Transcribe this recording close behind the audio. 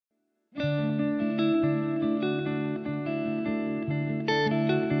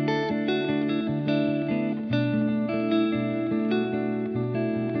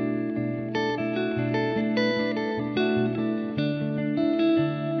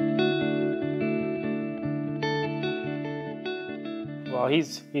Well,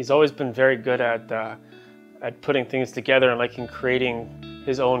 he's always been very good at putting things together and liking creating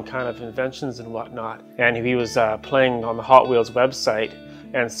his own kind of inventions and whatnot. And he was playing on the Hot Wheels website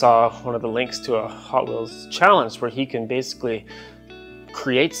and saw one of the links to a Hot Wheels challenge where he can basically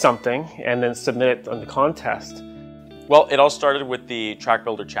create something and then submit it on the contest. Well, it all started with the Track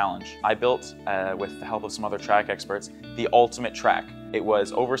Builder Challenge. I built, with the help of some other track experts, the ultimate track. It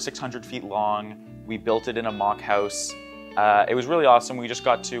was over 600 feet long. We built it in a mock house. It was really awesome. We just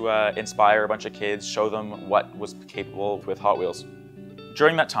got to inspire a bunch of kids, show them what was capable with Hot Wheels.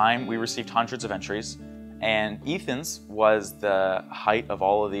 During that time, we received hundreds of entries, and Ethan's was the height of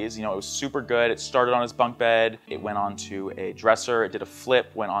all of these. You know, it was super good. It started on his bunk bed, it went onto a dresser, it did a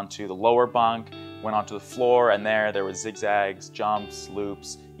flip, went onto the lower bunk, went onto the floor, and there was zigzags, jumps,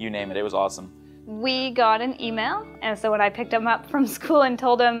 loops, you name it. It was awesome. We got an email, and so when I picked him up from school and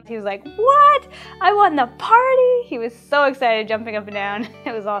told him, he was like, "What? I won the party!" He was so excited, jumping up and down.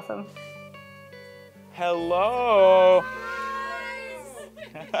 It was awesome. Hello!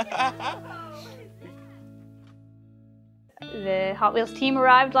 The Hot Wheels team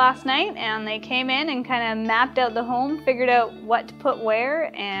arrived last night, and they came in and kind of mapped out the home, figured out what to put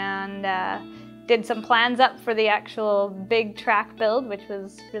where, and did some plans up for the actual big track build, which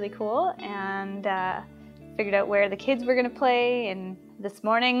was really cool, and figured out where the kids were going to play, and this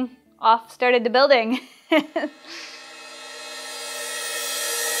morning off started the building.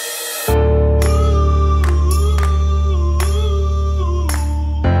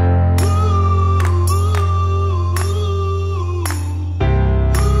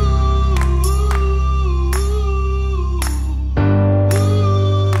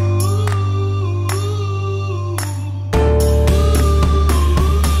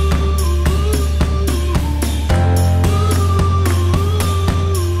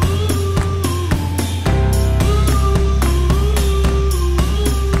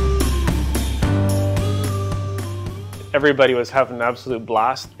 Everybody was having an absolute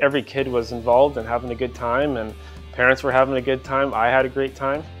blast. Every kid was involved and having a good time, and parents were having a good time. I had a great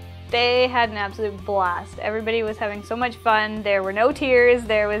time. They had an absolute blast. Everybody was having so much fun. There were no tears.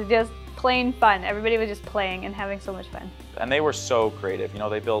 There was just plain fun. Everybody was just playing and having so much fun. And they were so creative. You know,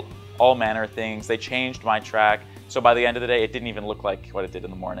 they built all manner of things. They changed my track. So by the end of the day, it didn't even look like what it did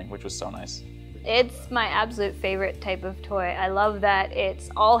in the morning, which was so nice. It's my absolute favorite type of toy. I love that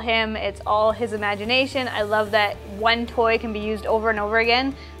it's all him, it's all his imagination. I love that one toy can be used over and over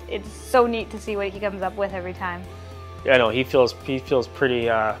again. It's so neat to see what he comes up with every time. Yeah, no, he feels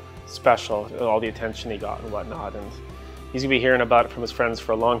pretty special, all the attention he got and whatnot, and he's gonna be hearing about it from his friends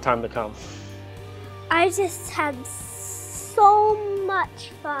for a long time to come. I just had so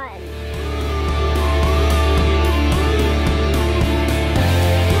much fun.